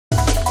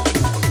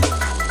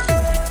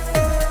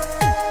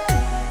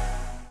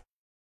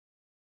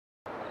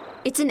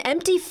It's an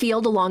empty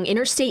field along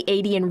Interstate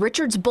 80 and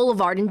Richards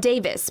Boulevard in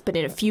Davis, but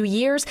in a few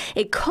years,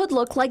 it could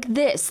look like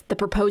this, the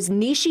proposed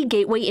Nishi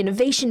Gateway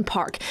Innovation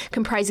Park,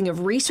 comprising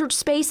of research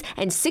space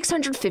and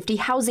 650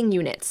 housing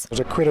units. There's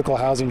a critical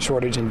housing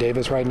shortage in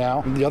Davis right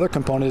now. The other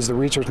component is the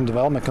research and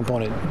development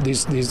component.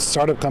 These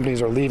startup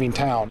companies are leaving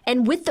town.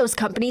 And with those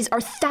companies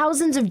are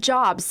thousands of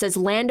jobs, says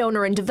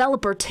landowner and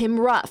developer Tim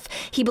Ruff.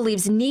 He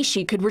believes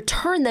Nishi could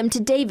return them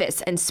to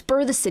Davis and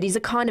spur the city's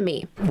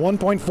economy.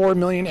 $1.4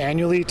 million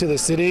annually to the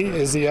city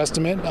is the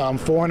estimate,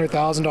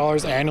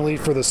 $400,000 annually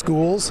for the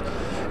schools.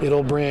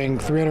 It'll bring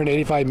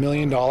 $385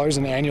 million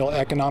in annual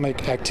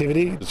economic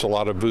activity. It's a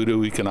lot of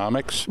voodoo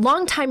economics.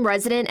 Longtime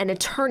resident and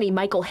attorney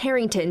Michael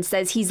Harrington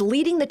says he's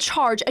leading the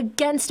charge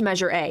against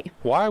Measure A.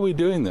 Why are we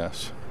doing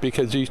this?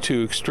 Because these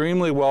two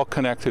extremely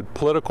well-connected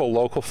political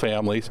local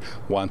families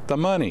want the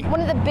money.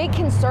 One of the big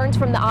concerns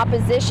from the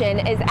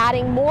opposition is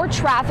adding more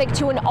traffic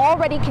to an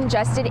already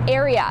congested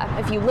area.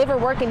 If you live or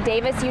work in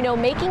Davis, you know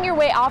making your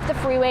way off the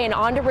freeway and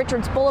onto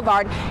Richards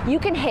Boulevard, you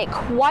can hit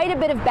quite a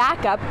bit of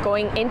backup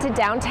going into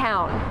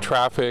downtown.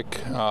 Traffic,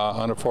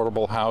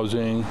 unaffordable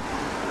housing.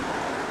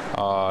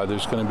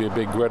 There's going to be a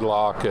big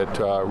gridlock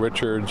at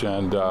Richards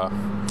and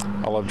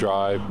Olive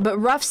Drive. But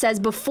Ruff says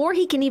before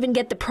he can even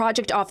get the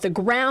project off the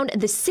ground,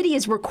 the city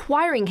is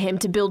requiring him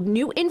to build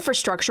new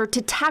infrastructure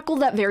to tackle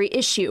that very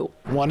issue.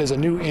 One is a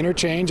new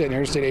interchange at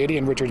Interstate 80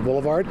 and Richards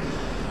Boulevard,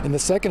 and the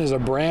second is a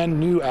brand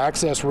new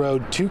access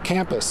road to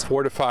campus.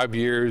 4 to 5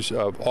 years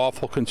of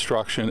awful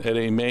construction at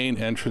a main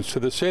entrance to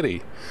the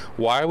city.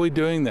 Why are we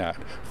doing that?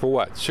 For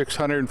what,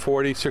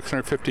 640,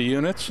 650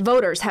 units?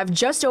 Voters have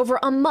just over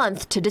a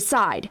month to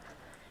decide.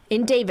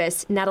 In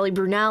Davis, Natalie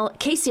Brunel,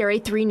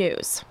 KCRA 3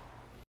 News.